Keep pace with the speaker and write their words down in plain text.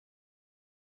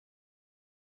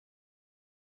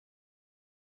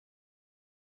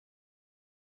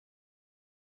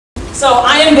So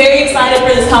I am very excited for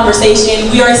this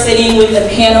conversation. We are sitting with a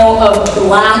panel of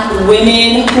Black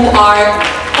women who are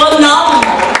phenomenal,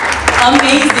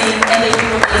 amazing, and they do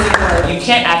amazing work. You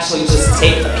can't actually just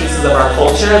take pieces of our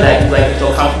culture that you like to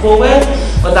feel comfortable with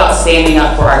without standing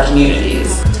up for our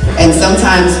communities. And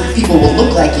sometimes people will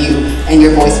look like you and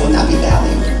your voice will not be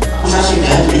valued. Trust your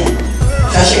judgment,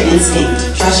 trust your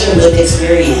instinct, trust your lived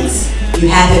experience. You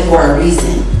have it for a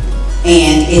reason.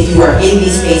 And if you are in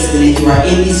these spaces and if you are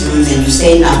in these rooms and you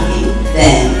say nothing,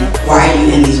 then why are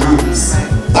you in these rooms?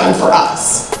 Done for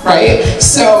us, right?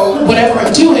 So whatever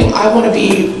I'm doing, I want to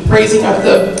be raising up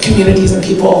the communities and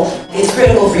people. It's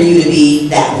critical for you to be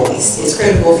that voice. It's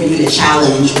critical for you to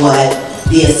challenge what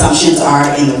the assumptions are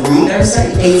in the room. There are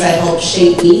certain things that help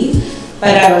shape me, but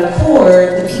at our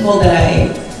core, the people that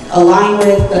I align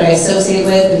with, that I associate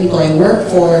with, the people I work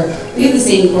for, we have the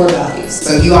same core values.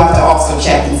 So you have to also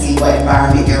check and see what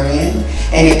environment you're in,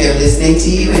 and if they're listening to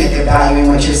you and if they're valuing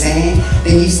what you're saying,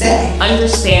 then you stay.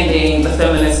 Understanding the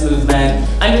feminist movement,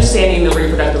 understanding the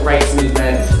reproductive rights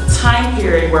movement, the time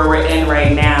period where we're in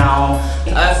right now,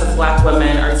 us as Black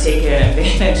women are taken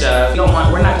advantage of.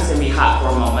 We're not just gonna be hot for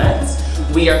a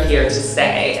moment. We are here to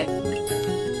stay.